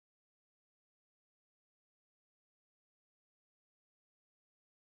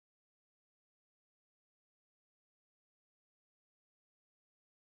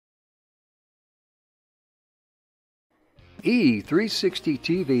E360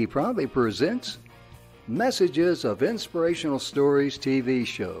 TV proudly presents Messages of Inspirational Stories TV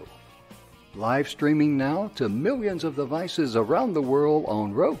show. Live streaming now to millions of devices around the world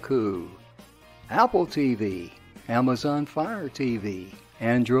on Roku, Apple TV, Amazon Fire TV,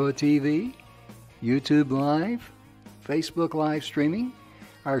 Android TV, YouTube Live, Facebook live streaming.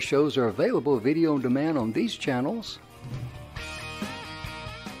 Our shows are available video on demand on these channels.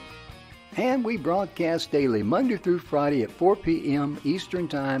 And we broadcast daily, Monday through Friday at 4 p.m. Eastern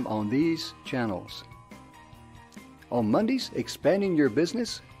Time on these channels. On Mondays, Expanding Your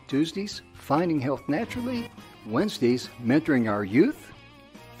Business. Tuesdays, Finding Health Naturally. Wednesdays, Mentoring Our Youth.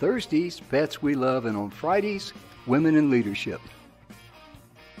 Thursdays, Pets We Love. And on Fridays, Women in Leadership.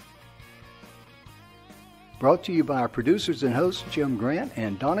 Brought to you by our producers and hosts, Jim Grant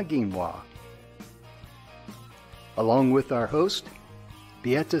and Donna Guinois. Along with our host,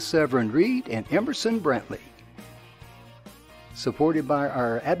 Beata Severin Reed and Emerson Brantley. Supported by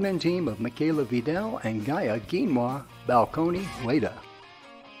our admin team of Michaela Vidal and Gaia Guinois Balconi Weda.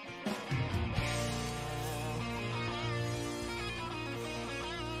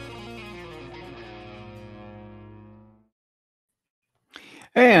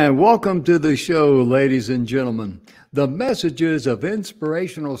 And welcome to the show, ladies and gentlemen. The Messages of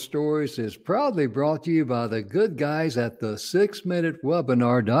Inspirational Stories is proudly brought to you by the good guys at the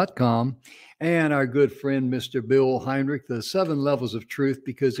 6minutewebinar.com and our good friend, Mr. Bill Heinrich, the 7 levels of truth.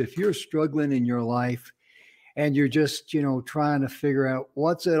 Because if you're struggling in your life and you're just, trying to figure out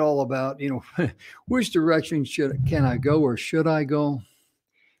what's it all about, which direction can I go or should I go?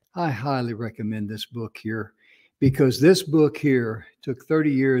 I highly recommend this book here. Because this book here took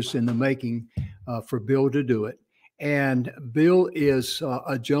 30 years in the making for Bill to do it. And Bill is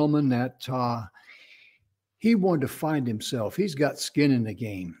a gentleman that he wanted to find himself. He's got skin in the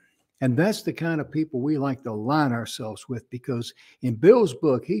game. And that's the kind of people we like to align ourselves with, because in Bill's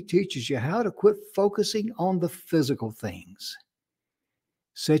book, he teaches you how to quit focusing on the physical things.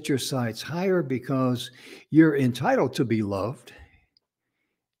 Set your sights higher, because you're entitled to be loved.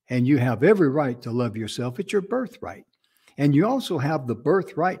 And you have every right to love yourself. It's your birthright. And you also have the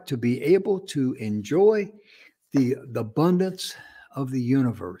birthright to be able to enjoy the abundance of the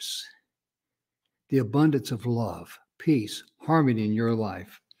universe, the abundance of love, peace, harmony in your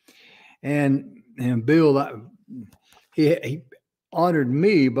life. And Bill, he honored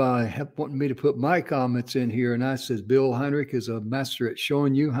me by wanting me to put my comments in here. And I said, Bill Heinrich is a master at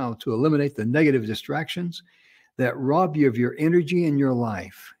showing you how to eliminate the negative distractions that rob you of your energy in your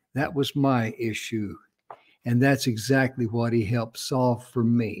life. That was my issue. And that's exactly what he helped solve for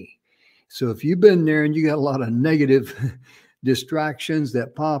me. So if you've been there and you got a lot of negative distractions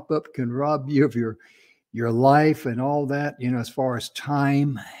that pop up, can rob you of your life and all that, as far as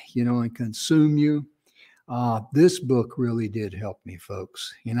time, and consume you. This book really did help me,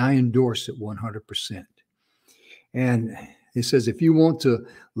 folks. And I endorse it 100%. And it says, if you want to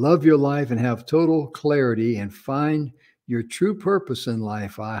love your life and have total clarity and find your true purpose in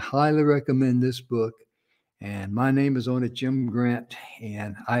life, I highly recommend this book. And my name is on it, Jim Grant,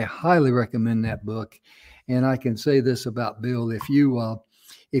 and I highly recommend that book. And I can say this about Bill: if you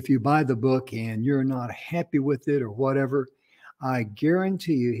buy the book and you're not happy with it or whatever, I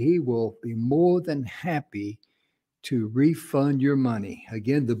guarantee you he will be more than happy to refund your money.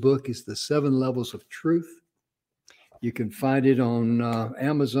 Again, the book is The 7 Levels of Truth. You can find it on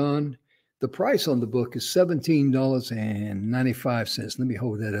Amazon. The price on the book is $17.95. Let me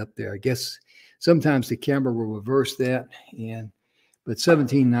hold that up there. I guess sometimes the camera will reverse that, but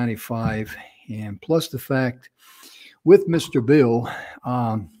 $17.95. And plus the fact with Mr. Bill,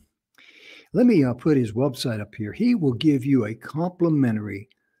 let me put his website up here. He will give you a complimentary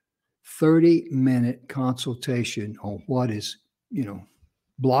 30-minute consultation on what is,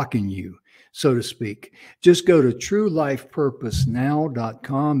 blocking you, so to speak. Just go to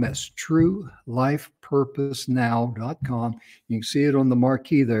truelifepurposenow.com. That's truelifepurposenow.com. You can see it on the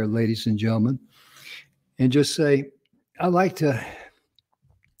marquee there, ladies and gentlemen. And just say, I'd like to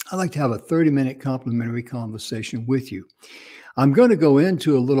have a 30-minute complimentary conversation with you. I'm going to go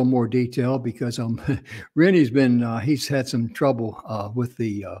into a little more detail because Rennie's he's had some trouble with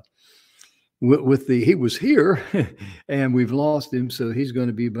the he was here and we've lost him, so he's going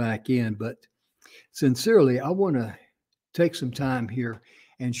to be back in. But sincerely, I want to take some time here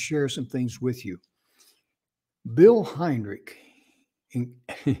and share some things with you. Bill Heinrich,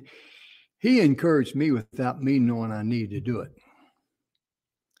 he encouraged me without me knowing I needed to do it.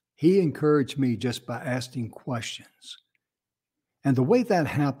 He encouraged me just by asking questions. And the way that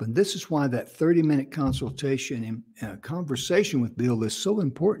happened, this is why that 30-minute consultation and conversation with Bill is so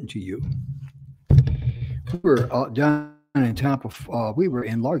important to you. We were down in Tampa. We were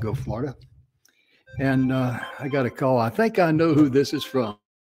in Largo, Florida, and I got a call. I think I know who this is from.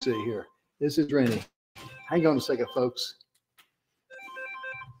 Let's see here. This is Rennie. Hang on a second, folks.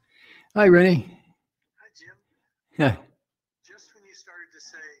 Hi, Rennie. Hi, Jim. Yeah. Just when you started to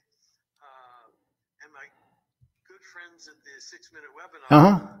say, am I good friends at the 6-minute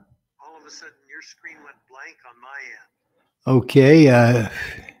webinar, all of a sudden your screen went blank on my end. Okay. And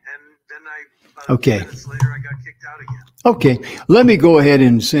then about okay. 2 minutes later, I got kicked out again. Okay. Let me go ahead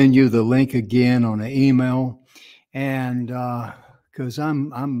and send you the link again on an email. And because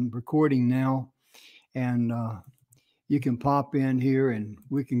I'm recording now, and you can pop in here and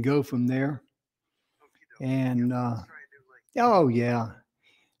we can go from there. And oh yeah,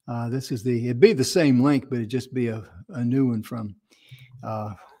 this is it'd be the same link, but it'd just be a new one from.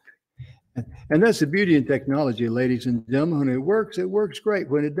 And that's the beauty in technology, ladies and gentlemen. When it works great.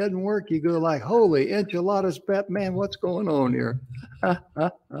 When it doesn't work, you go like, holy enchiladas, man, what's going on here?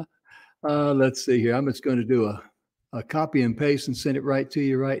 Let's see here. I'm just going to do a copy and paste and send it right to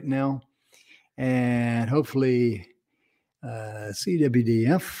you right now. And hopefully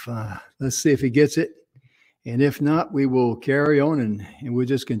CWDF, let's see if he gets it. And if not, we will carry on and we'll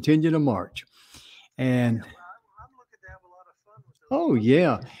just continue to march. And I'm looking to have a lot of fun with this. Oh,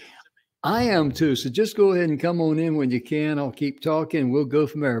 yeah. I am too. So just go ahead and come on in when you can. I'll keep talking. We'll go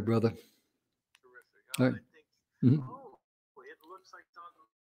from there, brother. Terrific. All right. Mm-hmm. Oh, it looks like it's on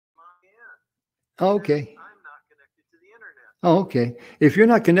my end. Okay. I'm not connected to the internet. Oh, okay. If you're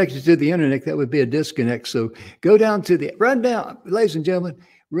not connected to the internet, that would be a disconnect. So go down to run down, ladies and gentlemen.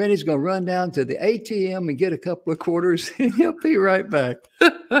 Rennie's going to run down to the ATM and get a couple of quarters, and he'll be right back.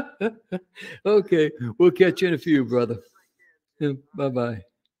 Okay. We'll catch you in a few, brother. Bye-bye.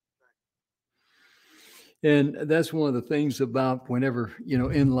 And that's one of the things about whenever,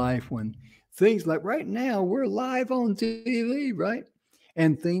 in life, when things like right now, we're live on TV, right?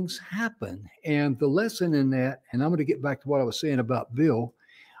 And things happen. And the lesson in that, and I'm going to get back to what I was saying about Bill,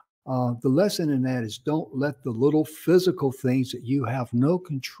 the lesson in that is don't let the little physical things that you have no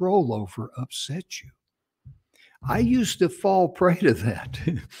control over upset you. I used to fall prey to that.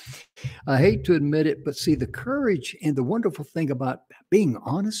 I hate to admit it, but see, the courage and the wonderful thing about being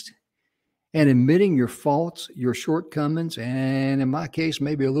honest and admitting your faults, your shortcomings, and in my case,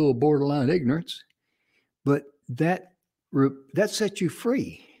 maybe a little borderline ignorance, but that sets you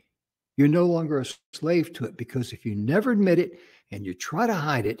free. You're no longer a slave to it, because if you never admit it and you try to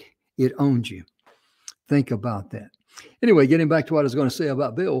hide it, it owns you. Think about that. Anyway, getting back to what I was going to say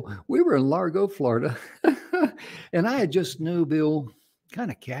about Bill, we were in Largo, Florida, and I had just knew Bill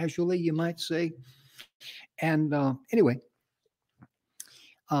kind of casually, you might say. And anyway,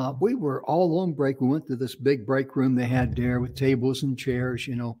 we were all on break. We went to this big break room they had there with tables and chairs,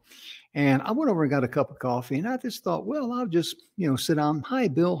 and I went over and got a cup of coffee, and I just thought, well, I'll just, sit down. Hi,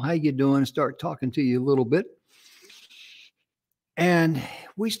 Bill, how you doing? And start talking to you a little bit. And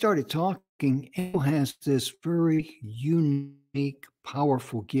we started talking. Bill has this very unique,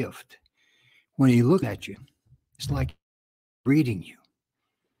 powerful gift. When he looks at you, it's like reading you.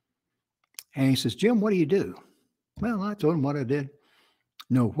 And he says, Jim, what do you do? Well, I told him what I did.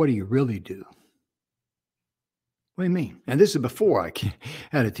 No, what do you really do? What do you mean? And this is before I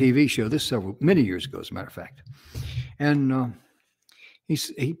had a TV show. This is many years ago, as a matter of fact. And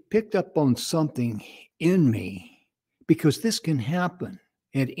he picked up on something in me, because this can happen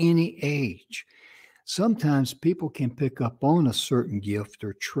at any age. Sometimes people can pick up on a certain gift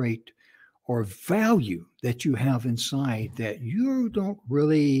or trait or value that you have inside that you don't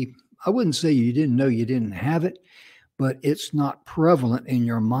really, I wouldn't say you didn't know you didn't have it, but it's not prevalent in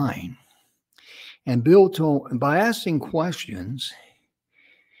your mind. And Bill told, by asking questions,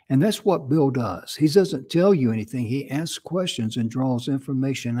 and that's what Bill does. He doesn't tell you anything. He asks questions and draws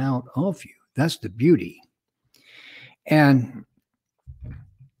information out of you. That's the beauty. And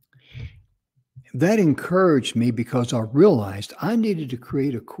that encouraged me, because I realized I needed to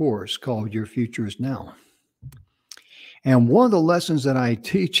create a course called Your Future Is Now. And one of the lessons that I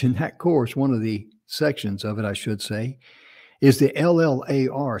teach in that course, one of the sections of it, I should say, is the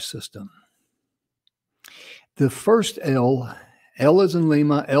LLAR system. The first L is in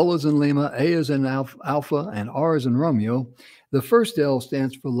Lima, L is in Lima, A is in Alpha, and R is in Romeo. The first L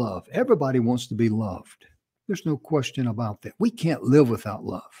stands for love. Everybody wants to be loved. There's no question about that. We can't live without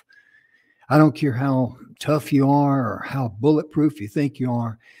love. I don't care how tough you are or how bulletproof you think you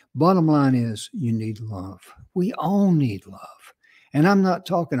are. Bottom line is, you need love. We all need love. And I'm not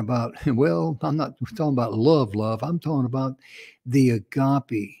talking about, I'm not talking about love. I'm talking about the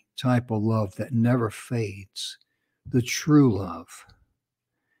agape type of love that never fades, the true love.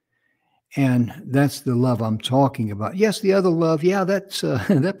 And that's the love I'm talking about. Yes, the other love, yeah, that's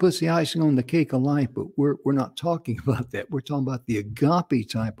that puts the icing on the cake of life, but we're not talking about that. We're talking about the agape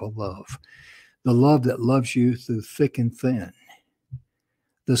type of love, the love that loves you through thick and thin,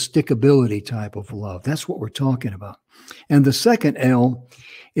 the stickability type of love. That's what we're talking about. And the second L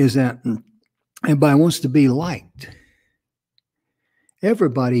is that everybody wants to be liked.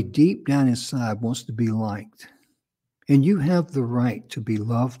 Everybody deep down inside wants to be liked. And you have the right to be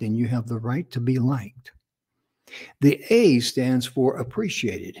loved, and you have the right to be liked. The A stands for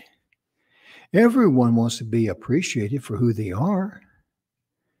appreciated. Everyone wants to be appreciated for who they are.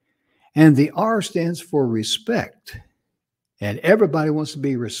 And the R stands for respect. And everybody wants to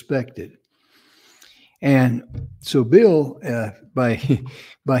be respected. And so Bill, by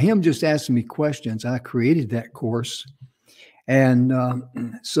him just asking me questions, I created that course. And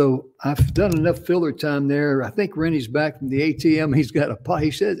so I've done enough filler time there. I think Rennie's back from the ATM.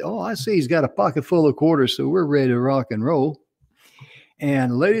 He said, oh, I see he's got a pocket full of quarters, so we're ready to rock and roll.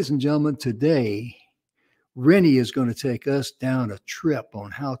 And ladies and gentlemen, today, Rennie is going to take us down a trip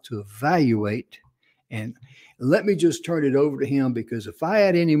on how to evaluate. And let me just turn it over to him, because if I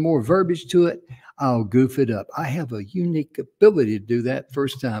add any more verbiage to it, I'll goof it up. I have a unique ability to do that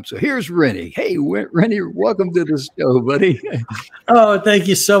first time. So here's Rennie. Hey, Rennie, welcome to the show, buddy. Oh, thank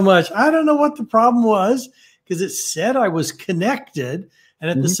you so much. I don't know what the problem was, because it said I was connected, and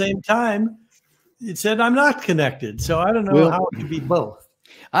at the same time, it said I'm not connected. So I don't know how it could be both.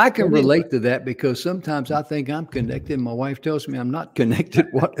 I can relate to that, because sometimes I think I'm connected. My wife tells me I'm not connected,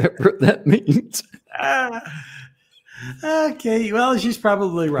 whatever that means. Okay, well, she's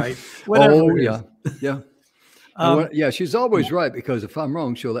probably right. Whatever. Oh, yeah. Yeah. Yeah, she's always right, because if I'm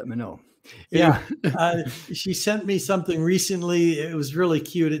wrong, she'll let me know. Yeah. She sent me something recently. It was really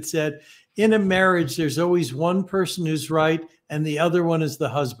cute. It said, in a marriage, there's always one person who's right, and the other one is the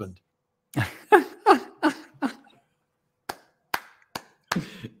husband.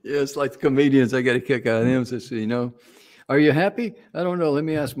 Yeah, it's like the comedians. I get a kick out of them. So, you know, are you happy? I don't know. Let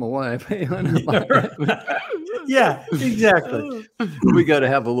me ask my wife. Yeah, exactly. We got to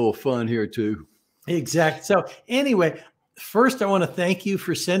have a little fun here too. Exactly. So anyway, first I want to thank you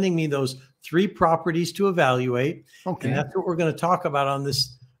for sending me those 3 properties to evaluate. Okay. And that's what we're going to talk about on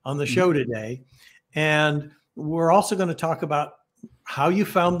the show today. And we're also going to talk about how you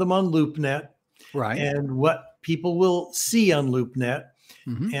found them on LoopNet, right? And what people will see on LoopNet.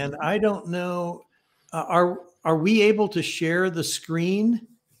 And I don't know, are we able to share the screen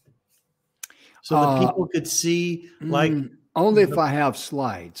so that people could see, like, only if I have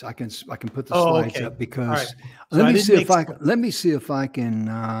slides. I can put the slides up, because right. let me see if I can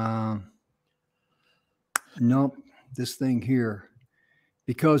nope, this thing here,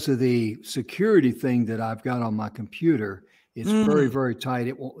 because of the security thing that I've got on my computer, it's very, very tight.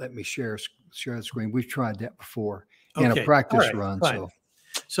 It won't let me share the screen. We've tried that before in a practice run. Fine.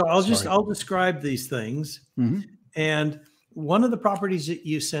 So I'll describe these things. And one of the properties that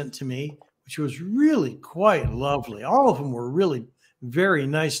you sent to me, which was really quite lovely, all of them were really very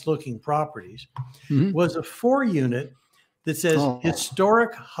nice looking properties, was a 4-unit that says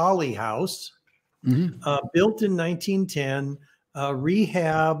Historic Holly House, built in 1910,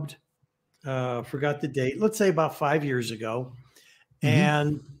 rehabbed, forgot the date, let's say about 5 years ago.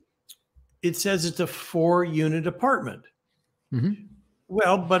 And it says it's a 4-unit apartment.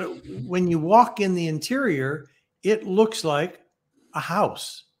 Well, but when you walk in the interior, it looks like a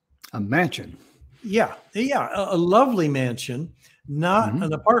house. A mansion. Yeah. Yeah. A lovely mansion, not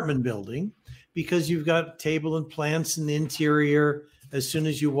an apartment building, because you've got table and plants in the interior as soon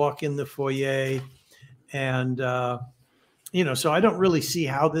as you walk in the foyer. And, you know, so I don't really see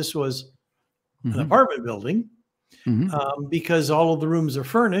how this was an apartment building, because all of the rooms are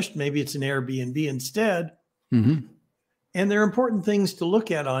furnished. Maybe it's an Airbnb instead. And there are important things to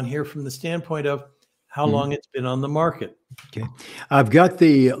look at on here from the standpoint of how long it's been on the market. Okay. I've got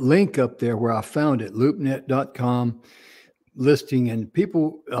the link up there where I found it, loopnet.com listing, and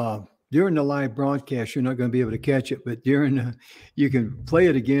people, during the live broadcast, you're not going to be able to catch it, but you can play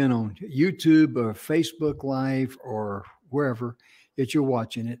it again on YouTube or Facebook Live or wherever that you're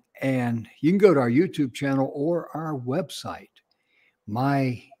watching it. And you can go to our YouTube channel or our website,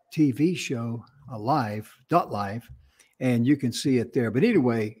 my TV show, live.live, and you can see it there. But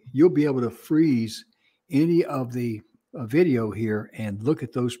anyway, you'll be able to freeze any of the video here and look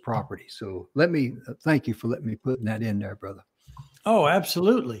at those properties. So thank you for letting me put that in there, brother. Oh,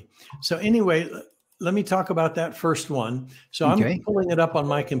 absolutely. So anyway, let me talk about that first one. So I'm pulling it up on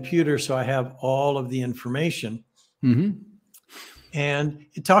my computer, so I have all of the information. And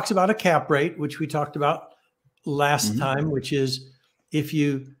it talks about a cap rate, which we talked about last time, which is if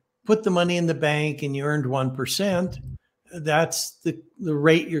you put the money in the bank and you earned 1%, that's the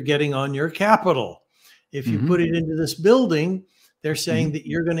rate you're getting on your capital. If you put it into this building, they're saying that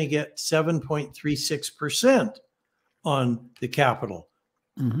you're going to get 7.36% on the capital.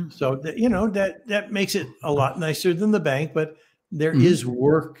 So that, you know, that makes it a lot nicer than the bank, but there is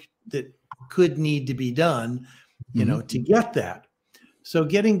work that could need to be done, you know, to get that. So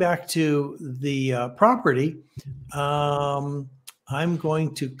getting back to the property, I'm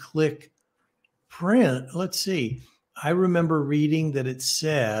going to click print. Let's see. I remember reading that it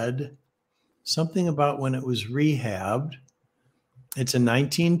said something about when it was rehabbed. It's a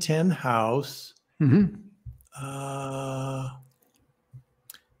 1910 house.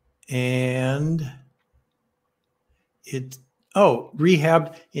 And it,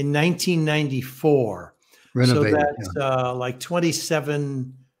 rehabbed in 1994. Renovated, so that's like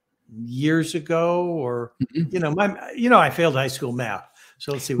 27 years ago, or, you know, I failed high school math.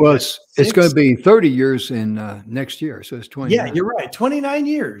 So let's see. Well, it's going to be 30 years in next year. So it's 20. Yeah, you're right. 29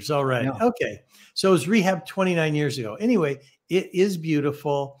 years already. Yeah. Okay. So it was rehabbed 29 years ago. Anyway, it is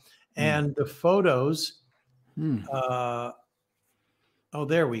beautiful. And the photos, there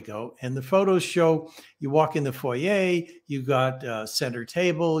we go. And the photos show you walk in the foyer, you got a center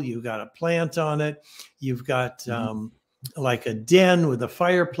table, you got a plant on it. You've got like a den with a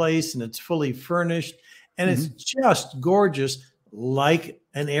fireplace, and it's fully furnished, and it's just gorgeous, like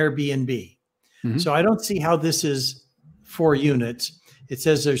an Airbnb. So I don't see how this is 4 units. It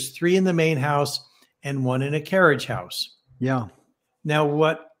says there's 3 in the main house and 1 in a carriage house. Yeah. Now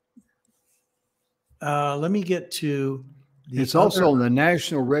let me get to it's also on the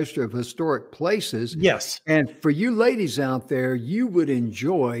National Register of Historic Places. Yes. And for you ladies out there, you would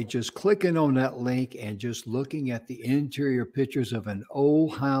enjoy just clicking on that link and just looking at the interior pictures of an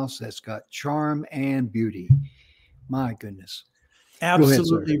old house that's got charm and beauty. My goodness.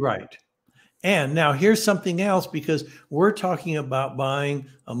 Absolutely right. And now here's something else, because we're talking about buying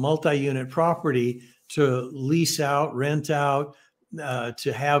a multi-unit property to lease out, rent out,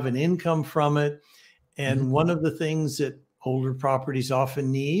 to have an income from it. And one of the things that older properties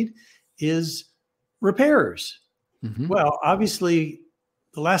often need is repairs. Well, obviously,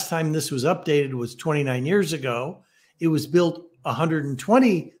 the last time this was updated was 29 years ago. It was built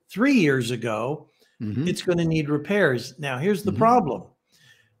 123 years ago. It's going to need repairs. Now, here's the problem.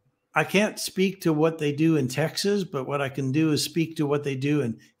 I can't speak to what they do in Texas, but what I can do is speak to what they do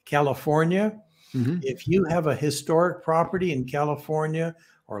in California. If you have a historic property in California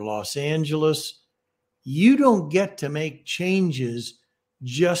or Los Angeles, you don't get to make changes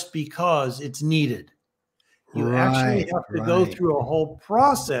just because it's needed. You actually have to go through a whole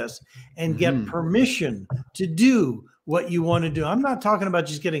process and get permission to do what you want to do. I'm not talking about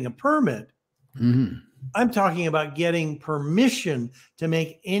just getting a permit. I'm talking about getting permission to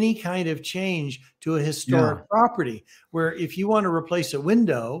make any kind of change to a historic property, where if you want to replace a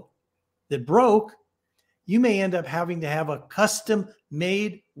window that broke, you may end up having to have a custom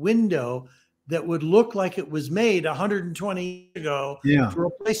made window that would look like it was made 120 years ago to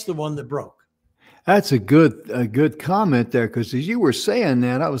replace the one that broke. That's a good comment there, because as you were saying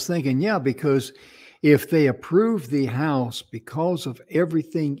that, I was thinking, because if they approve the house because of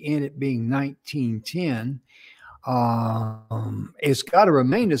everything in it being 1910, it's got to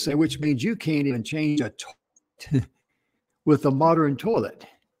remain the same, which means you can't even change a toilet with a modern toilet,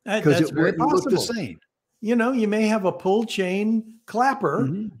 because it wouldn't look the same. You know, you may have a pull chain clapper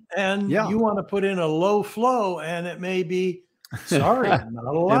and you want to put in a low flow, and it may be, sorry, not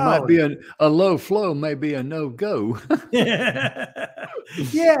allowed. It might be a low flow, may be a no-go.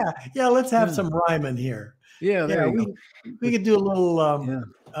 Let's have some rhyming here. We could do a little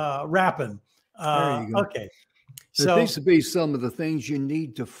rapping. There you go. Okay. There needs to be some of the things you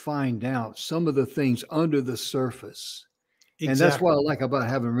need to find out, some of the things under the surface. And that's what I like about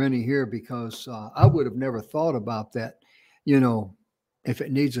having Rennie here, because I would have never thought about that. You know, if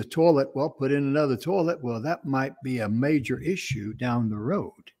it needs a toilet, well, put in another toilet. Well, that might be a major issue down the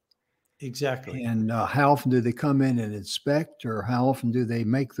road. Exactly. And how often do they come in and inspect, or how often do they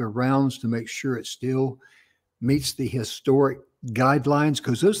make their rounds to make sure it still meets the historic guidelines?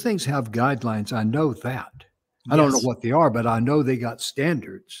 Because those things have guidelines. I know that. I don't know what they are, but I know they got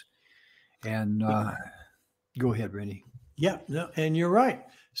standards. And go ahead, Rennie. Yeah, no, and you're right.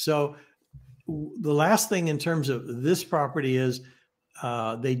 So the last thing in terms of this property is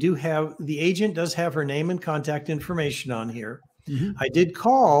the agent does have her name and contact information on here. I did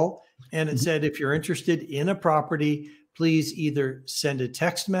call, and it said, if you're interested in a property, please either send a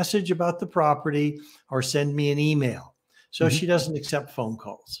text message about the property or send me an email. So she doesn't accept phone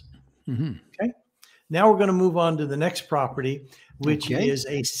calls. Okay. Now we're going to move on to the next property, which is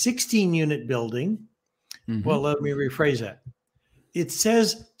a 16-unit building. Well, let me rephrase that. It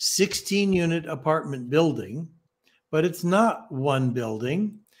says 16-unit apartment building, but it's not one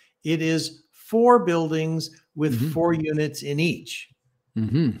building. It is 4 buildings with 4 units in each.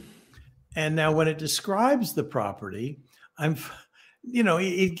 And now when it describes the property, how do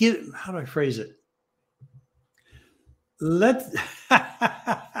I phrase it?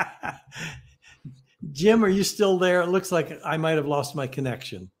 Jim, are you still there? It looks like I might have lost my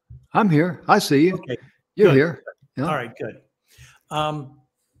connection. I'm here. I see you. Okay. You're good. here. Yeah. All right, good.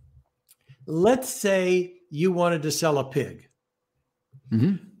 Let's say you wanted to sell a pig.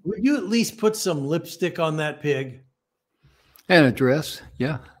 Would you at least put some lipstick on that pig? And a dress.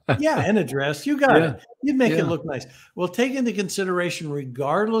 Yeah. Yeah, and a dress. You got it. You'd make it look nice. Well, take into consideration,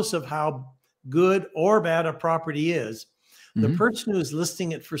 regardless of how good or bad a property is, the person who is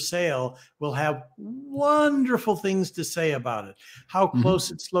listing it for sale will have wonderful things to say about it. How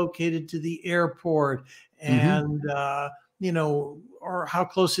close it's located to the airport, and or how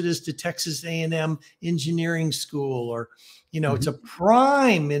close it is to Texas A&M Engineering School, or it's a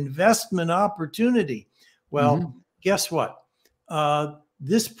prime investment opportunity. Well, guess what?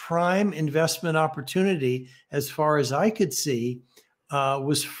 This prime investment opportunity, as far as I could see,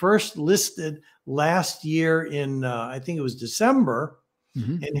 was first listed last year in, I think it was December.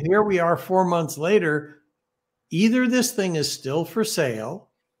 And here we are 4 months later. Either this thing is still for sale,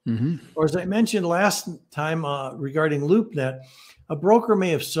 or as I mentioned last time regarding LoopNet, a broker may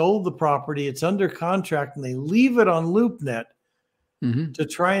have sold the property, it's under contract, and they leave it on LoopNet to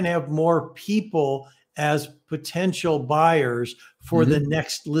try and have more people as potential buyers for the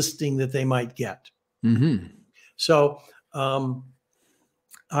next listing that they might get. So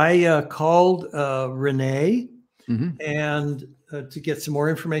I called Renee and to get some more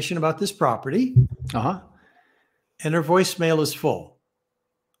information about this property. And her voicemail is full.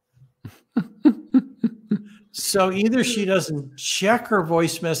 So either she doesn't check her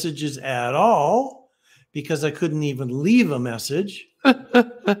voice messages at all, because I couldn't even leave a message,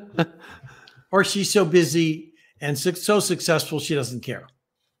 or she's so busy and so successful she doesn't care.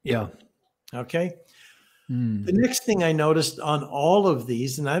 Yeah. Okay. The next thing I noticed on all of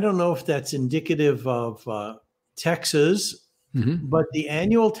these, and I don't know if that's indicative of Texas, but the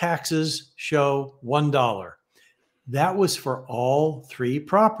annual taxes show $1. That was for all 3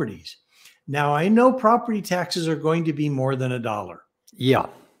 properties. Now, I know property taxes are going to be more than $1. Yeah.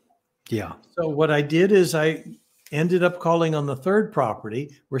 Yeah. So what I did is I ended up calling on the 3rd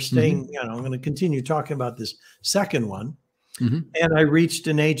property. We're staying, I'm going to continue talking about this second one. And I reached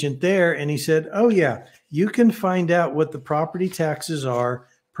an agent there, and he said, oh yeah, you can find out what the property taxes are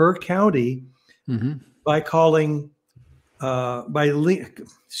per county by calling, going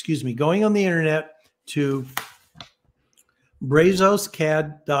on the internet to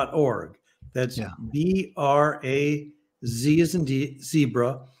brazoscad.org. That's BRAZ as in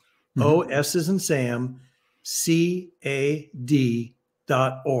zebra, OS as in Sam, CAD.org.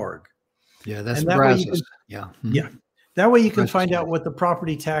 Yeah, that's Brazos. Yeah. That way you can find out what the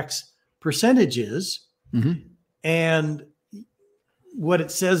property tax percentage is and what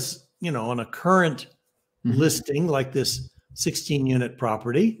it says, on a current listing like this 16-unit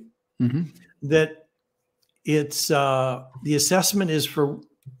property, that it's the assessment is for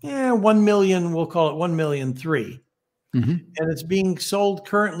 1 million, we'll call it 1.3 million, and it's being sold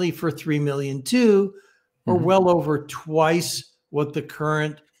currently for 3.2 million, or well over twice what the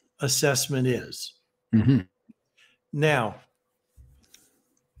current assessment is. Now,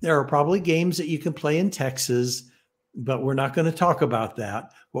 there are probably games that you can play in Texas, but we're not going to talk about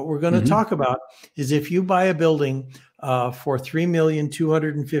that. What we're going to talk about is if you buy a building for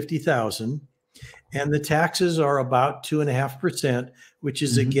 $3,250,000 and the taxes are about 2.5%, which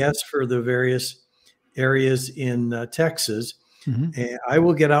is a guess for the various areas in Texas. And I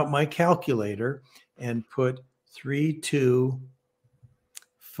will get out my calculator and put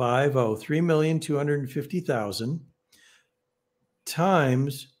 3,250,000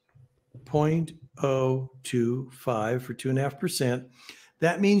 times 0.025 for 2.5%.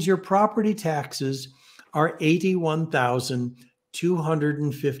 That means your property taxes are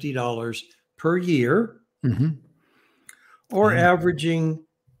 $81,250 per year, or averaging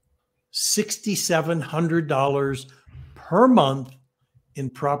 $6,700 per month in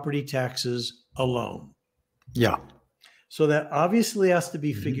property taxes alone. Yeah. So that obviously has to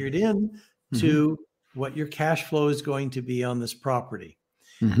be figured in to what your cash flow is going to be on this property.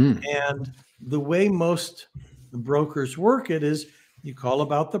 And the way most brokers work it is you call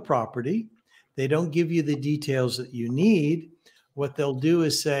about the property. They don't give you the details that you need. What they'll do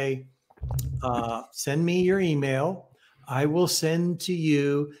is say, send me your email. I will send to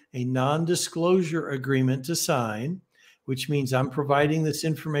you a non-disclosure agreement to sign, which means I'm providing this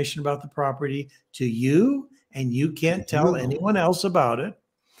information about the property to you, and you can't tell anyone else about it.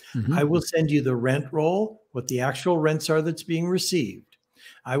 I will send you the rent roll, what the actual rents are that's being received.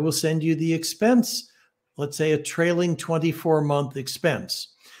 I will send you the expense, let's say a trailing 24-month expense,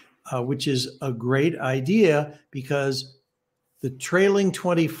 which is a great idea because the trailing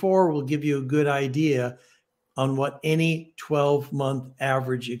 24 will give you a good idea on what any 12-month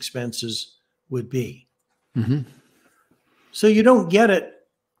average expenses would be. So you don't get it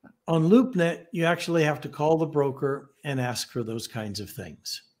on LoopNet. You actually have to call the broker and ask for those kinds of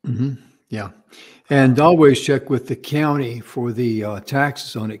things. Yeah. And always check with the county for the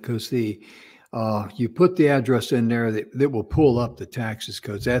taxes on it, because you put the address in there that will pull up the taxes,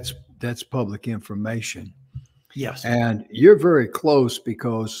 because that's public information. Yes. And you're very close,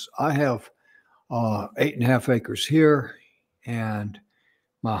 because I have 8.5 acres here and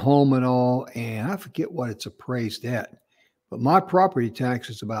my home and all, and I forget what it's appraised at, but my property tax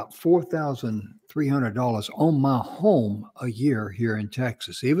is about $4,300 on my home a year here in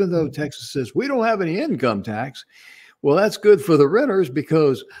Texas, even though Texas says we don't have any income tax. Well, that's good for the renters,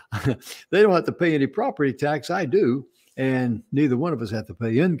 because they don't have to pay any property tax. I do. And neither one of us have to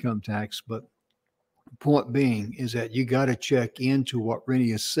pay income tax. But the point being is that you got to check into what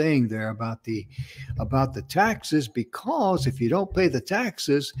Rennie is saying there about the taxes, because if you don't pay the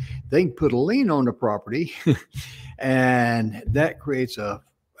taxes, they can put a lien on the property, and that creates a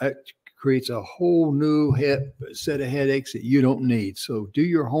whole new set of headaches that you don't need. So do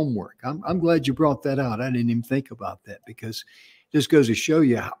your homework. I'm glad you brought that out. I didn't even think about that, because this goes to show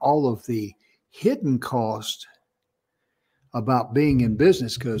you all of the hidden cost about being in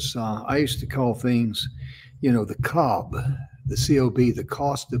business. Because I used to call things, the COB, the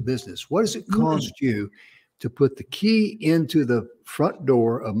cost of business. What does it cost you to put the key into the front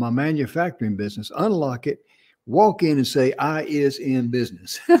door of my manufacturing business, unlock it, walk in and say, I is in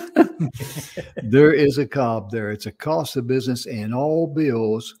business? There is a COB there. It's a cost of business, and all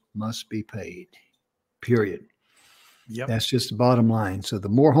bills must be paid, period. Yep. That's just the bottom line. So the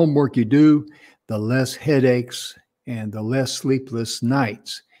more homework you do, the less headaches and the less sleepless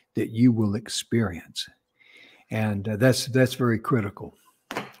nights that you will experience. And that's very critical,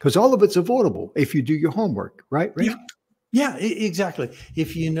 because all of it's avoidable if you do your homework, right? Yeah. Yeah, exactly.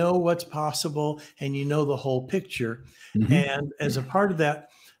 If you know what's possible and you know the whole picture. And as a part of that,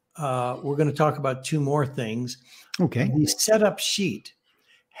 we're going to talk about two more things. Okay. The setup sheet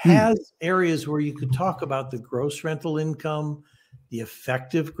has areas where you could talk about the gross rental income, the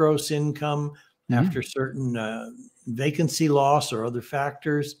effective gross income after certain vacancy loss or other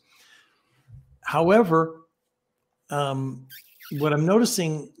factors. However, what I'm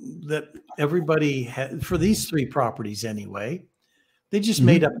noticing that everybody had, for these three properties anyway, they just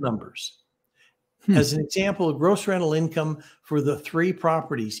made up numbers. As an example, gross rental income for the three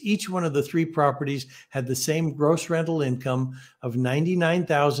properties, each one of the three properties had the same gross rental income of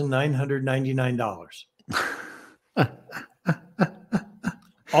 $99,999.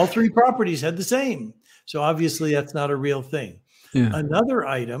 All three properties had the same. So obviously that's not a real thing. Yeah. Another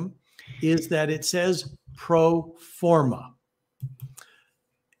item is that it says pro forma.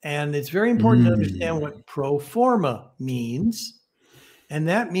 And it's very important to understand what pro forma means. And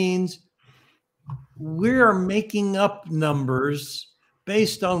that means we are making up numbers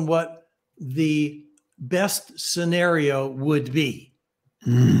based on what the best scenario would be,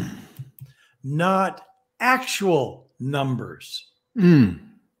 not actual numbers.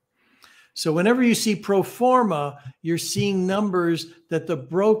 So whenever you see pro forma, you're seeing numbers that the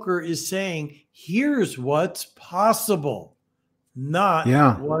broker is saying, here's what's possible, not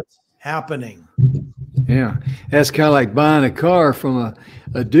what's happening. Yeah. That's kind of like buying a car from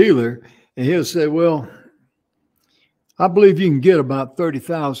a dealer, and he'll say, well, I believe you can get about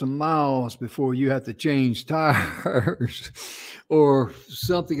 30,000 miles before you have to change tires or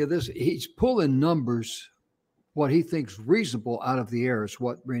something of this. He's pulling numbers, what he thinks reasonable out of the air is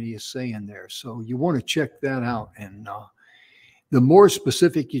what Rennie is saying there. So you want to check that out. And the more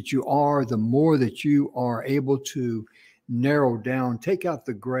specific that you are, the more that you are able to narrow down, take out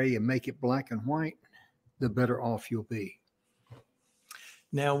the gray and make it black and white, the better off you'll be.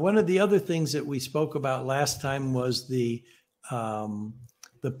 Now, one of the other things that we spoke about last time was the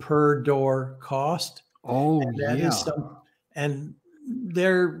per door cost. Oh, and and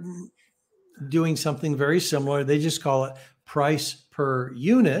they're doing something very similar. They just call it price per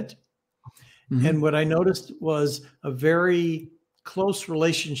unit. And what I noticed was a very close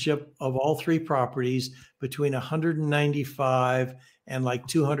relationship of all three properties between $195 and like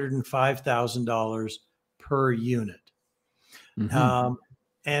 $205,000 per unit.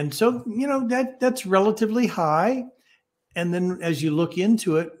 And so, you know, that's relatively high. And then as you look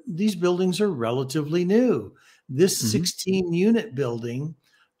into it, these buildings are relatively new. This 16 unit building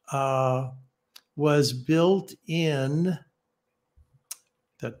was built in,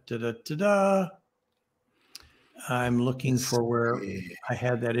 I'm looking for where I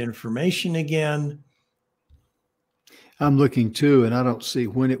had that information again. I'm looking too, and I don't see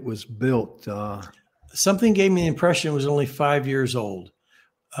when it was built. Something gave me the impression it was only 5 years old.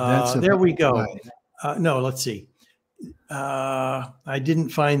 There we go. Right. No, let's see. I didn't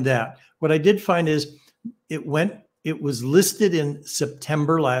find that. What I did find is it was listed in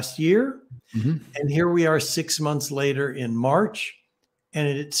September last year. And here we are 6 months later in March, and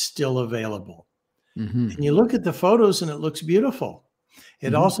it's still available. And you look at the photos and it looks beautiful.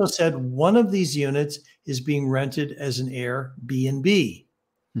 It also said one of these units is being rented as an Airbnb.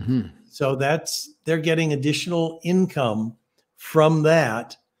 So they're getting additional income from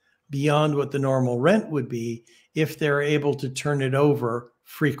that beyond what the normal rent would be if they're able to turn it over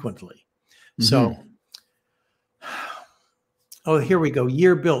frequently. So, oh, here we go.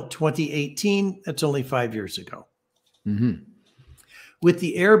 Year built 2018. That's only 5 years ago. With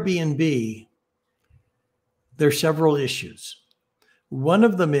the Airbnb, there are several issues. One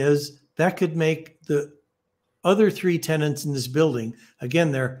of them is that could make the other 3 tenants in this building,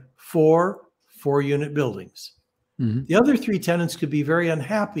 again, they're 4 4-unit buildings. The other 3 tenants could be very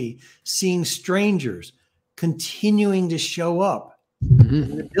unhappy seeing strangers continuing to show up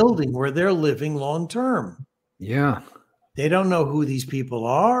in the building where they're living long term. Yeah. They don't know who these people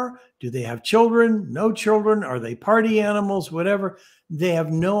are. Do they have children? No children? Are they party animals? Whatever. They have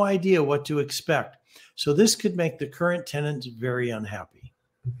no idea what to expect. So this could make the current tenants very unhappy.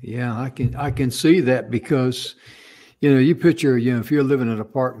 Yeah, I can see that because, you know, you picture, you know, if you're living in an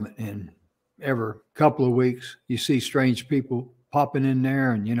apartment and every couple of weeks you see strange people popping in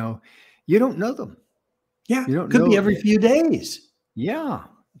there, and you know, you don't know them. Yeah, you don't could know be every few days. Yeah,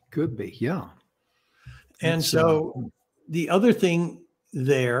 could be. Yeah, and so the other thing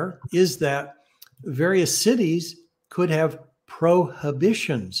there is that various cities could have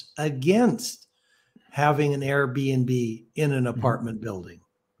prohibitions against having an Airbnb in an apartment building.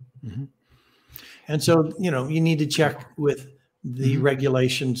 And so, you know, you need to check with the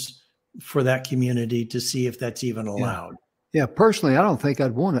regulations for that community to see if that's even allowed. Yeah. Personally, I don't think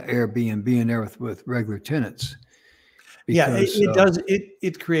I'd want an Airbnb in there with regular tenants. Because, it does.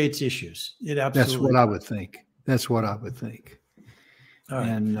 It creates issues. It absolutely. That's what I would think. That's what I would think. Right.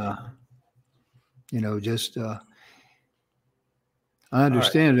 And, you know, just, I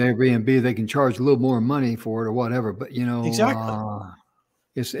understand Airbnb, they can charge a little more money for it or whatever, but you know, exactly.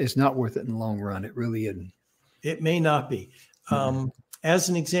 It's not worth it in the long run. It really isn't. It may not be. As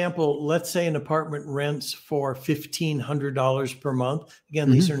an example, let's say an apartment rents for $1,500 per month.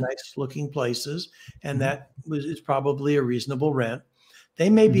 Again, these are nice looking places, and that is probably a reasonable rent. They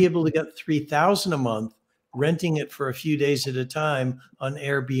may be able to get $3,000 a month renting it for a few days at a time on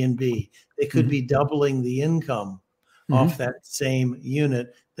Airbnb. They could be doubling the income off that same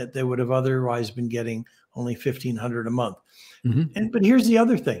unit that they would have otherwise been getting only $1,500 a month. But here's the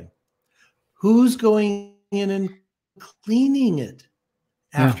other thing. Who's going in and cleaning it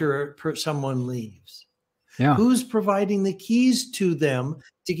after someone leaves? Who's providing the keys to them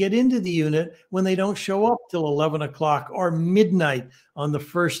to get into the unit when they don't show up till 11 o'clock or midnight on the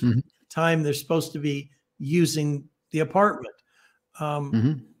first time they're supposed to be using the apartment?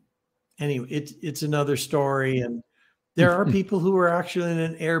 Anyway, it's another story. And there are people who are actually in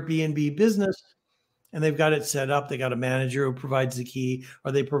an Airbnb business, and they've got it set up. They got a manager who provides the key,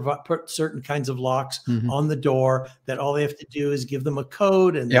 or they put certain kinds of locks on the door that all they have to do is give them a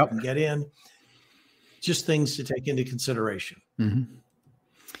code and they can get in. Just things to take into consideration.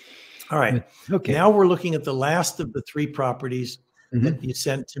 All right. Okay. Now we're looking at the last of the 3 properties that you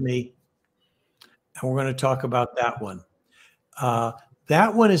sent to me, and we're going to talk about that one.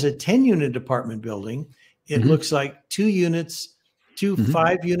 That one is a 10-unit apartment building. It looks like 2 units, 2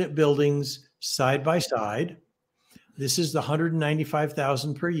 5-unit buildings side by side. This is the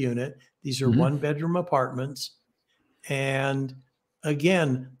 $195,000 per unit. These are 1-bedroom apartments. And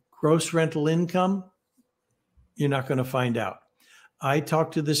again, gross rental income, you're not going to find out. I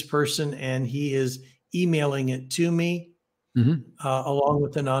talked to this person and he is emailing it to me along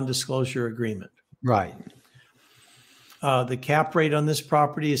with the non-disclosure agreement. Right. The cap rate on this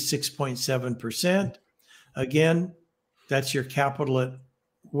property is 6.7%. Again, that's your capital at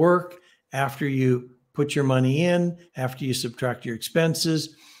work after you put your money in, after you subtract your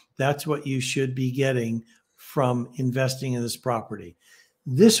expenses. That's what you should be getting from investing in this property.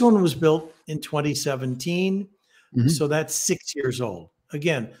 This one was built in 2017. So that's 6 years old.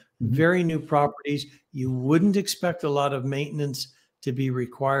 Again, very new properties. You wouldn't expect a lot of maintenance to be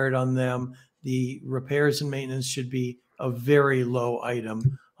required on them. The repairs and maintenance should be a very low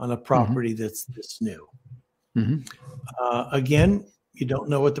item on a property that's this new. Again, you don't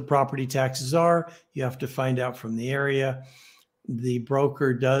know what the property taxes are. You have to find out from the area. The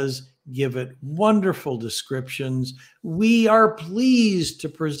broker does give it wonderful descriptions. We are pleased to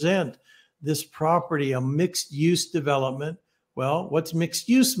present this property a mixed-use development. Well, what's mixed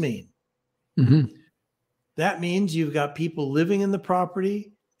use mean? That means you've got people living in the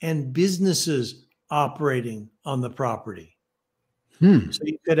property and businesses operating on the property. So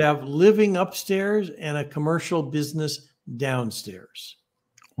you could have living upstairs and a commercial business downstairs.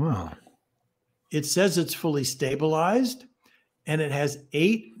 Wow. It says it's fully stabilized, and it has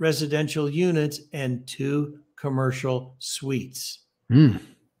 8 residential units and 2 commercial suites.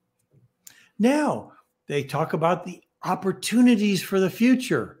 Now, they talk about the opportunities for the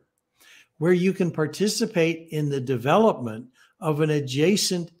future, where you can participate in the development of an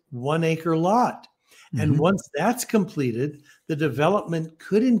adjacent 1-acre lot. And once that's completed, the development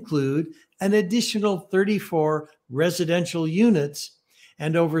could include an additional 34 residential units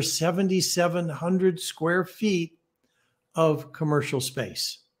and over 7,700 square feet of commercial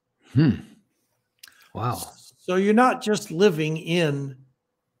space. Wow. So you're not just living in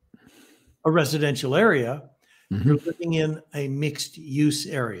a residential area, you're living in a mixed use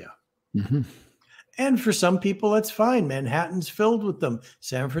area. And for some people, that's fine. Manhattan's filled with them.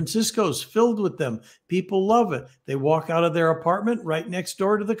 San Francisco's filled with them. People love it. They walk out of their apartment right next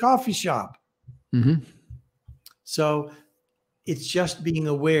door to the coffee shop. So it's just being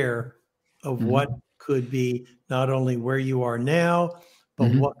aware of what could be not only where you are now,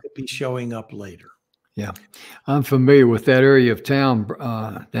 but what could be showing up later. Yeah, I'm familiar with that area of town,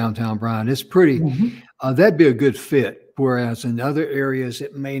 downtown Bryan. It's pretty, that'd be a good fit. Whereas in other areas,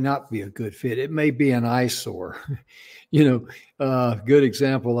 it may not be a good fit. It may be an eyesore. You know, good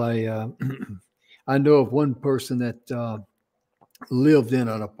example. I know of one person that lived in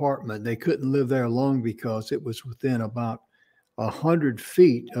an apartment. They couldn't live there long because it was within about 100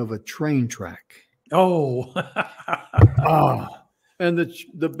 feet of a train track. Oh, and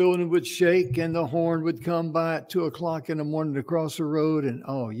the building would shake and the horn would come by at 2 o'clock in the morning to cross the road. And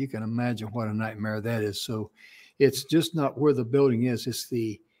you can imagine what a nightmare that is. So it's just not where the building is. It's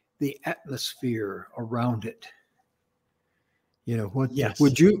the atmosphere around it. You know, what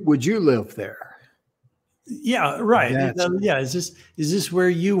would you live there? Yeah, right. Yeah. Is this where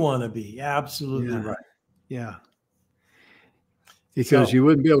you want to be? Absolutely right. Yeah. Because you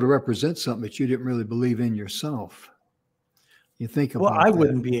wouldn't be able to represent something that you didn't really believe in yourself. You think about I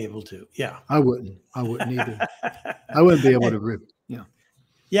wouldn't be able to. Yeah. I wouldn't either. I wouldn't be able to. Yeah.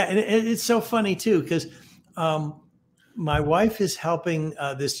 Yeah. And it's so funny too, because my wife is helping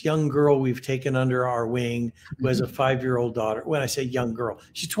this young girl we've taken under our wing who has a 5-year-old daughter. When I say young girl,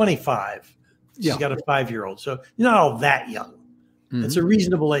 she's 25. She's got a 5-year-old. So you're not all that young. It's a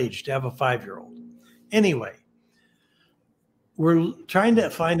reasonable age to have a 5-year-old. Anyway, we're trying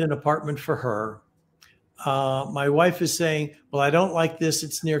to find an apartment for her. My wife is saying, well, I don't like this.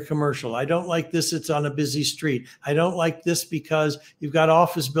 It's near commercial. I don't like this. It's on a busy street. I don't like this because you've got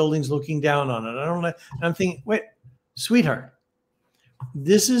office buildings looking down on it. I don't like, I'm thinking, wait, sweetheart,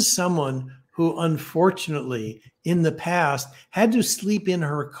 this is someone who unfortunately in the past had to sleep in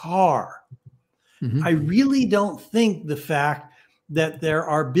her car. I really don't think the fact that there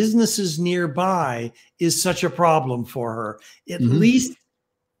are businesses nearby is such a problem for her. At least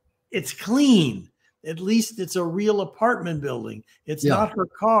it's clean. At least it's a real apartment building. It's not her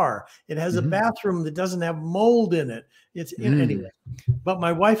car. It has a bathroom that doesn't have mold in it. It's anyway. But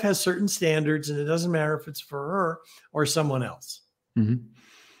my wife has certain standards, and it doesn't matter if it's for her or someone else.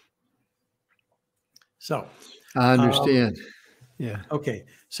 So I understand. Yeah. Okay.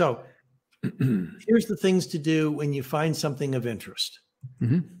 So here's the things to do when you find something of interest.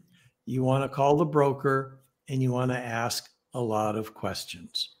 You want to call the broker and you want to ask a lot of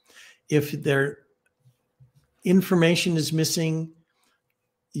questions. If their information is missing,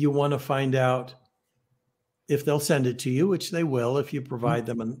 you want to find out if they'll send it to you, which they will if you provide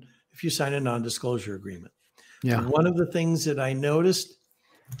them and if you sign a non-disclosure agreement. Yeah. One of the things that I noticed,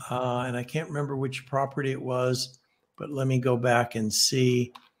 and I can't remember which property it was, but let me go back and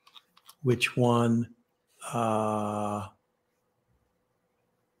see which one. I'm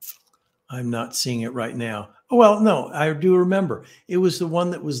not seeing it right now. Oh, well, no, I do remember. It was the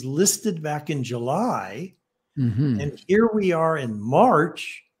one that was listed back in July. And here we are in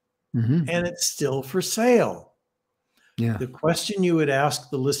March, and it's still for sale. Yeah. The question you would ask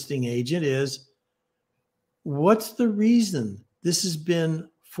the listing agent is, what's the reason this has been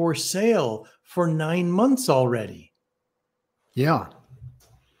for sale for 9 months already? Yeah.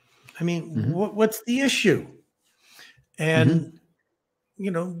 I mean, what's the issue? And,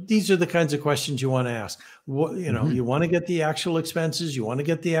 you know, these are the kinds of questions you want to ask. What, you know, you want to get the actual expenses. You want to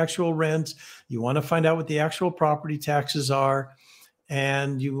get the actual rents. You want to find out what the actual property taxes are.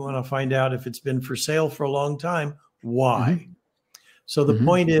 And you want to find out if it's been for sale for a long time, why? So the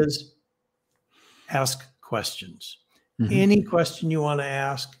point is, ask questions. Any question you want to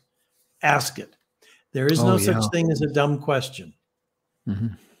ask it. There is no such thing as a dumb question.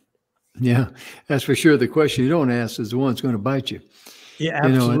 Yeah, that's for sure. The question you don't ask is the one that's going to bite you. Yeah,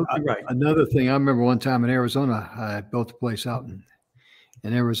 absolutely right. Another thing, I remember one time in Arizona, I built a place out in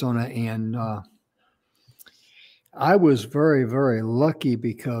Arizona, and I was very, very lucky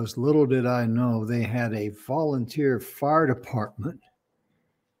because little did I know they had a volunteer fire department.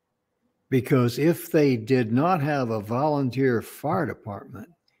 Because if they did not have a volunteer fire department,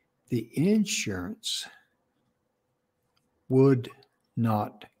 the insurance would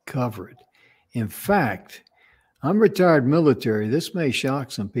not cover it. In fact, I'm retired military. This may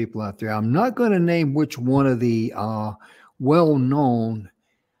shock some people out there. I'm not going to name which one of the well-known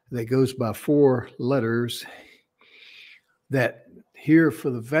that goes by 4 letters that here for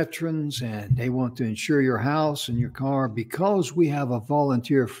the veterans, and they want to insure your house and your car. Because we have a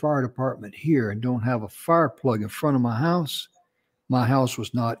volunteer fire department here and don't have a fire plug in front of my house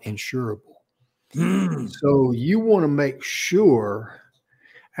was not insurable. So you want to make sure,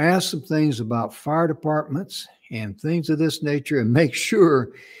 ask some things about fire departments and things of this nature, and make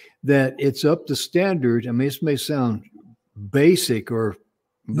sure that it's up to standard. I mean, this may sound basic,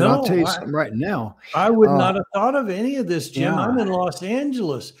 but I'll tell you something right now. I would not have thought of any of this, Jim. I'm in Los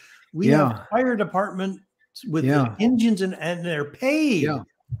Angeles. We have a fire department with the engines, and they're paid.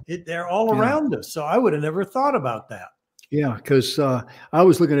 They're all around us. So I would have never thought about that. Yeah, because I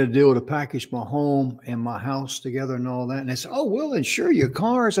was looking at a deal to package my home and my house together and all that. And they said, "Oh, we'll insure your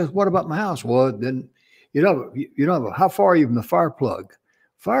car." I said, "What about my house?" Well, then you know, how far are you from the fire plug?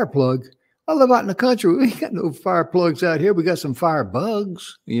 Fire plug? I live out in the country. We ain't got no fire plugs out here. We got some fire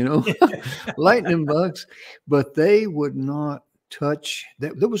bugs, you know, lightning bugs. But they would not touch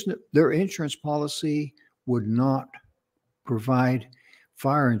that. Their insurance policy would not provide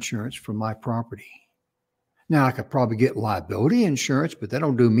fire insurance for my property. Now, I could probably get liability insurance, but that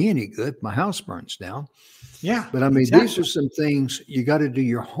don't do me any good. My house burns down. Yeah. But I mean, these are some things you got to do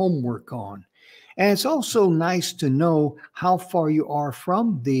your homework on. And it's also nice to know how far you are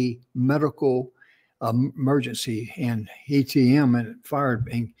from the medical emergency and ETM and fire,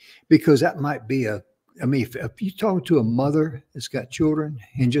 because that might be I mean, if you talk to a mother that's got children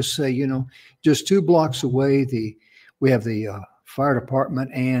and just say, you know, just 2 blocks away, we have the fire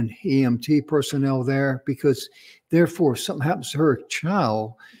department and EMT personnel there, because therefore if something happens to her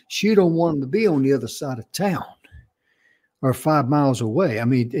child, she don't want them to be on the other side of town or 5 miles away. I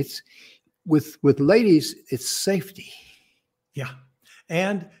mean, it's with ladies, it's safety. Yeah.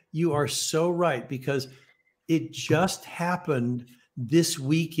 And you are so right, because it just happened this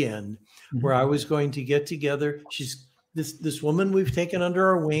weekend where I was going to get together. She's this woman we've taken under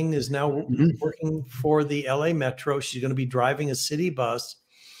our wing is now working for the LA Metro. She's going to be driving a city bus.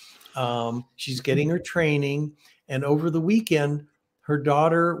 She's getting her training. And over the weekend, her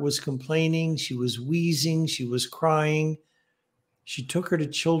daughter was complaining. She was wheezing. She was crying. She took her to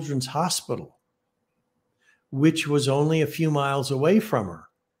Children's Hospital, which was only a few miles away from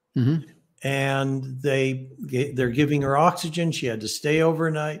her. And they're giving her oxygen. She had to stay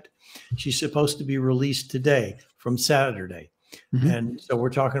overnight. She's supposed to be released today from Saturday. And so we're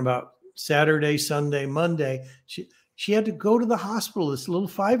talking about Saturday, Sunday, Monday. She had to go to the hospital, this little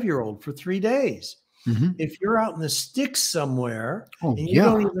 5-year-old, for 3 days. If you're out in the sticks somewhere and you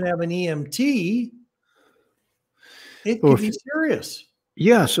don't even have an EMT, it could be serious.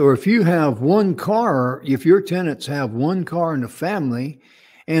 Yes. Or if you have one car, if your tenants have one car in the family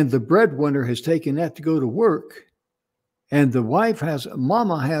and the breadwinner has taken that to go to work, and the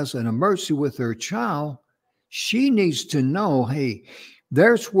mama has an emergency with her child, she needs to know, hey,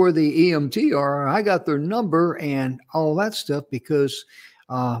 there's where the EMT are. I got their number and all that stuff, because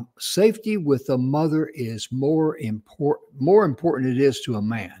safety with a mother is more important it is to a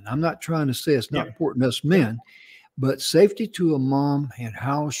man. I'm not trying to say it's not important to us men, but safety to a mom and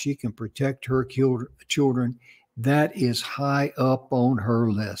how she can protect her children, that is high up on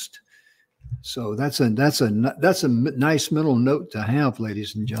her list. So that's a nice mental note to have,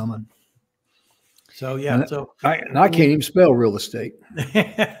 ladies and gentlemen. So yeah, I can't even spell real estate.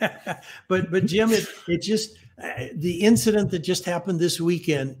 but Jim, it just the incident that just happened this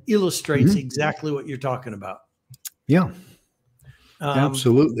weekend illustrates exactly what you're talking about. Yeah,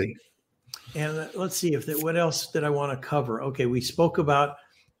 absolutely. And let's see what else did I want to cover? Okay, we spoke about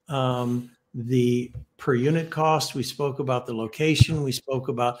the per unit cost. We spoke about the location. We spoke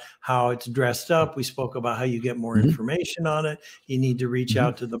about how it's dressed up. We spoke about how you get more information on it. You need to reach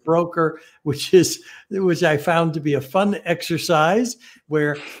out to the broker, which I found to be a fun exercise,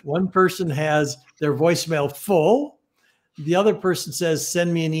 where one person has their voicemail full. The other person says,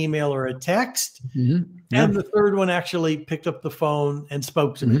 send me an email or a text. And the third one actually picked up the phone and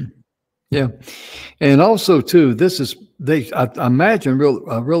spoke to me. Yeah. And also too, I imagine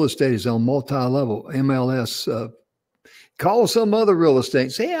real estate is on multi-level MLS. Call some other real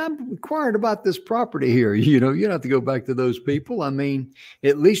estate. Say, hey, I'm inquiring about this property here. You don't have to go back to those people. I mean,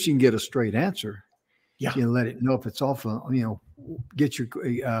 at least you can get a straight answer. Yeah. You can let it know if it's off, get your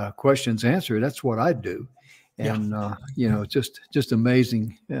questions answered. That's what I do. And, just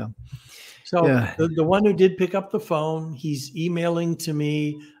amazing. Yeah. So the one who did pick up the phone, he's emailing to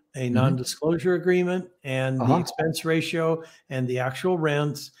me a non-disclosure agreement and the expense ratio and the actual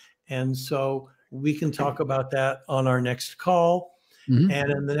rents. And so we can talk about that on our next call.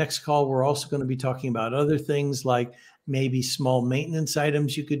 And in the next call, we're also going to be talking about other things like maybe small maintenance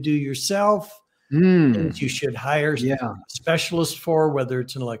items you could do yourself. Things you should hire a specialist for, whether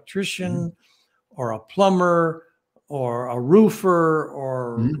it's an electrician or a plumber or a roofer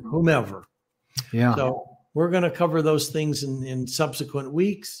or whomever. Yeah. So we're going to cover those things in subsequent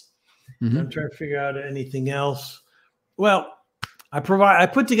weeks. I'm trying to figure out anything else. Well, I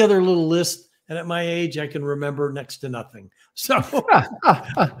put together a little list, and at my age, I can remember next to nothing. So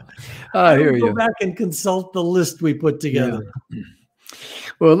I hear you. Go back and consult the list we put together. Yeah.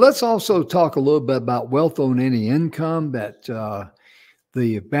 Well, let's also talk a little bit about wealth on any income, that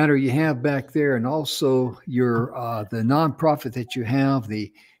the banner you have back there, and also your the nonprofit that you have,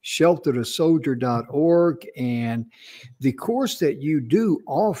 the sheltertosoldier.org, and the course that you do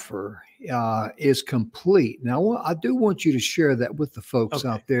offer is complete. Now, I do want you to share that with the folks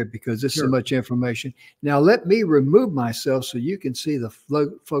out there, because there's so much information. Now, let me remove myself so you can see the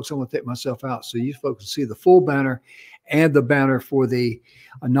folks. I want to take myself out so you folks can see the full banner and the banner for the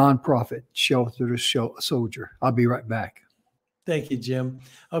nonprofit Shelter to Soldier. I'll be right back. Thank you, Jim.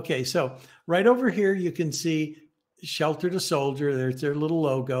 Okay, so right over here, you can see Shelter to Soldier. There's their little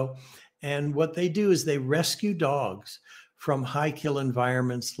logo. And what they do is they rescue dogs from high kill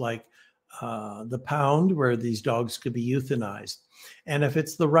environments like the pound, where these dogs could be euthanized. And if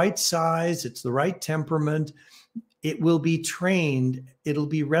it's the right size, it's the right temperament, it will be trained. It'll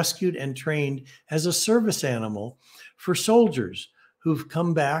be rescued and trained as a service animal for soldiers who've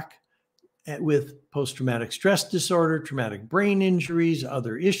come back with post-traumatic stress disorder, traumatic brain injuries,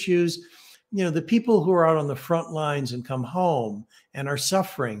 other issues. The people who are out on the front lines and come home and are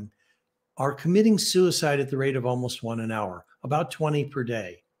suffering are committing suicide at the rate of almost 1 an hour, about 20 per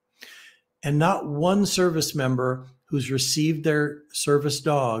day. And not one service member who's received their service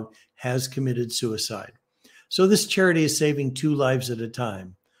dog has committed suicide. So this charity is saving 2 lives at a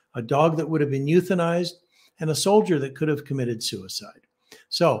time, a dog that would have been euthanized and a soldier that could have committed suicide.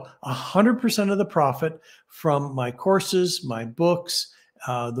 So 100% of the profit from my courses, my books,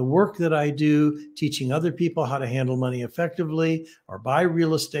 the work that I do, teaching other people how to handle money effectively or buy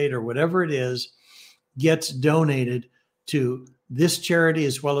real estate or whatever it is, gets donated to this charity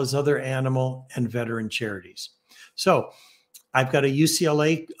as well as other animal and veteran charities. So I've got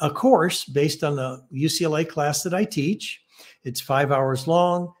a course based on the UCLA class that I teach. It's 5 hours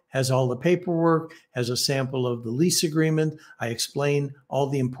long, has all the paperwork, has a sample of the lease agreement. I explain all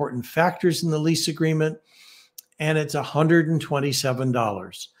the important factors in the lease agreement, and it's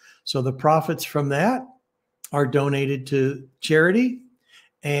 $127. So the profits from that are donated to charity.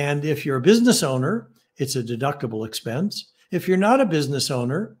 And if you're a business owner, it's a deductible expense. If you're not a business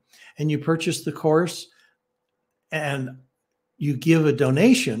owner and you purchase the course and you give a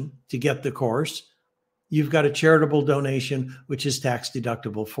donation to get the course, you've got a charitable donation, which is tax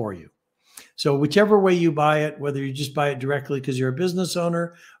deductible for you. So whichever way you buy it, whether you just buy it directly because you're a business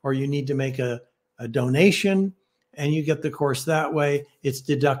owner or you need to make a donation and you get the course that way, it's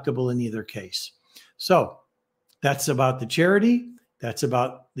deductible in either case. So that's about the charity. That's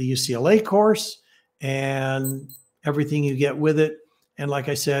about the UCLA course and everything you get with it. And like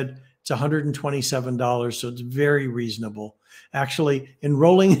I said, it's $127, so it's very reasonable. Actually,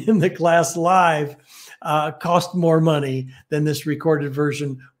 enrolling in the class live cost more money than this recorded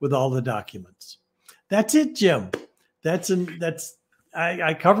version with all the documents. That's it, Jim.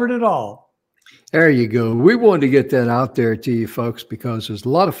 I covered it all. There you go. We wanted to get that out there to you folks because there's a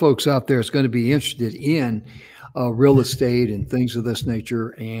lot of folks out there that's going to be interested in real estate and things of this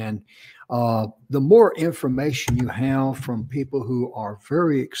nature. And the more information you have from people who are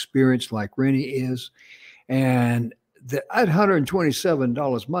very experienced, like Rennie is, and the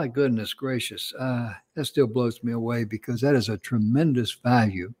 $827, my goodness gracious, that still blows me away because that is a tremendous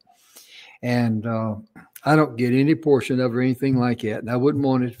value. And I don't get any portion of it or anything like that. And I wouldn't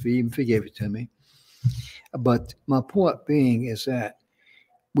want it if he gave it to me. But my point being is that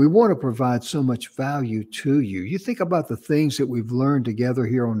we want to provide so much value to you. You think about the things that we've learned together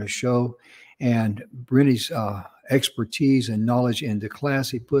here on the show and Rennie's expertise and knowledge in the class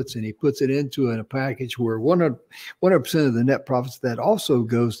he puts it into a package where 100% of the net profits that also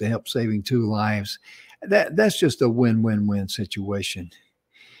goes to help saving 2 lives. That's just a win-win-win situation.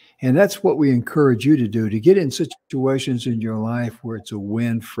 And that's what we encourage you to do, to get in situations in your life where it's a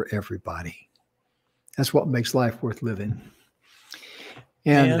win for everybody. That's what makes life worth living.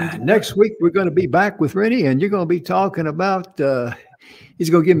 And next week, we're going to be back with Rennie, and you're going to be talking about, he's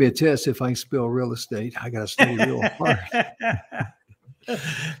going to give me a test if I can spell real estate. I got to study real hard.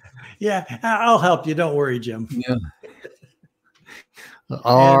 Yeah, I'll help you. Don't worry, Jim. Yeah.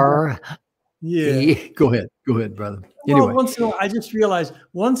 Yeah. Go ahead, brother. Well, Anyway. once in a while, I just realized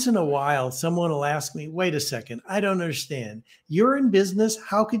once in a while, someone will ask me, wait a second, I don't understand. You're in business.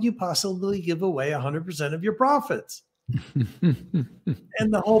 How could you possibly give away 100% of your profits? And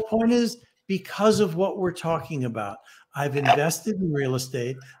the whole point is because of what we're talking about. I've invested in real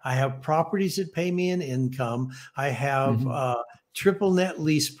estate. I have properties that pay me an income. I have triple net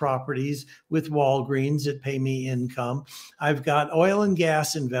lease properties with Walgreens that pay me income. I've got oil and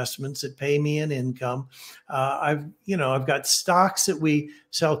gas investments that pay me an income. I've got stocks that we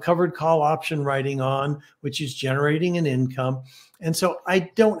sell covered call option writing on, which is generating an income. And so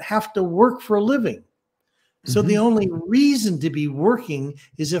I don't have to work for a living. So the only reason to be working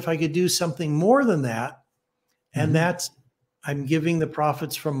is if I could do something more than that. And that's, I'm giving the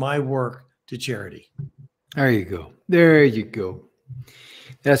profits from my work to charity. There you go. There you go.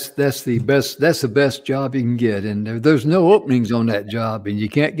 That's the best job you can get. And there's no openings on that job and you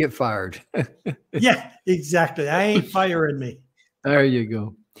can't get fired. Yeah, exactly. I ain't firing me. There you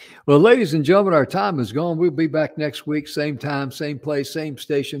go. Well, ladies and gentlemen, our time is gone. We'll be back next week, same time, same place, same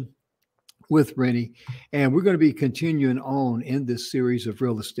station with Rennie. And we're going to be continuing on in this series of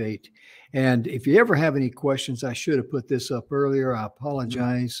real estate. And if you ever have any questions, I should have put this up earlier. I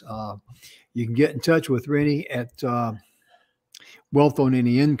apologize. You can get in touch with Rennie at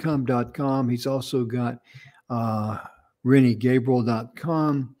wealthonanyincome.com. He's also got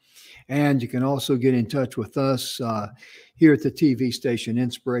RennieGabriel.com. And you can also get in touch with us here at the TV station,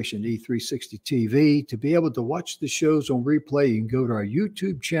 Inspiration E360 TV. To be able to watch the shows on replay, you can go to our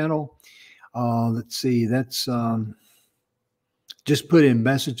YouTube channel. Let's see, that's just put in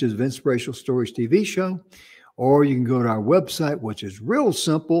Messages of Inspirational Stories TV show, or you can go to our website, which is real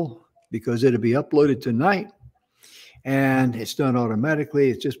simple because it'll be uploaded tonight and it's done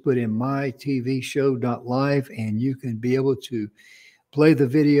automatically. It's just put in mytvshow.live and you can be able to play the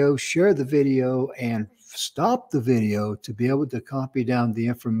video, share the video, and stop the video to be able to copy down the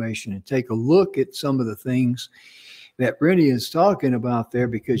information and take a look at some of the things that Rennie is talking about there,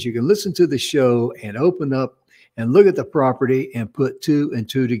 because you can listen to the show and open up and look at the property and put 2 and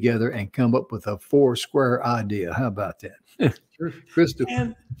 2 together and come up with a 4-square idea. How about that? Crystal.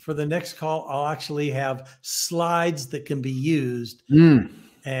 And for the next call, I'll actually have slides that can be used.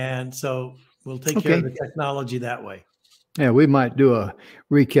 And so we'll take care of the technology that way. Yeah, we might do a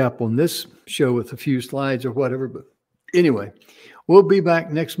recap on this show with a few slides or whatever. But anyway, we'll be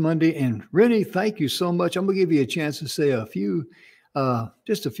back next Monday. And Rennie, thank you so much. I'm going to give you a chance to say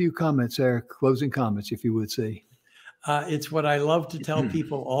just a few comments there, closing comments, if you would say. It's what I love to tell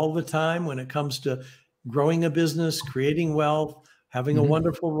people all the time when it comes to growing a business, creating wealth, having a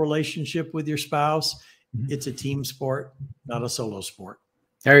wonderful relationship with your spouse. It's a team sport, not a solo sport.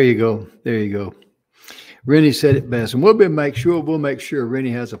 There you go. There you go. Rennie said it best, and we'll make sure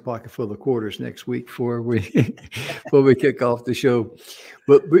Rennie has a pocket full of quarters next week before we kick off the show.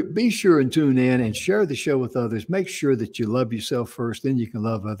 But be sure and tune in and share the show with others. Make sure that you love yourself first, then you can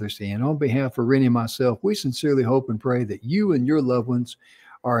love others. And on behalf of Rennie and myself, we sincerely hope and pray that you and your loved ones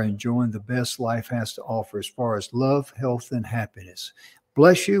are enjoying the best life has to offer as far as love, health, and happiness.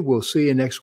 Bless you. We'll see you next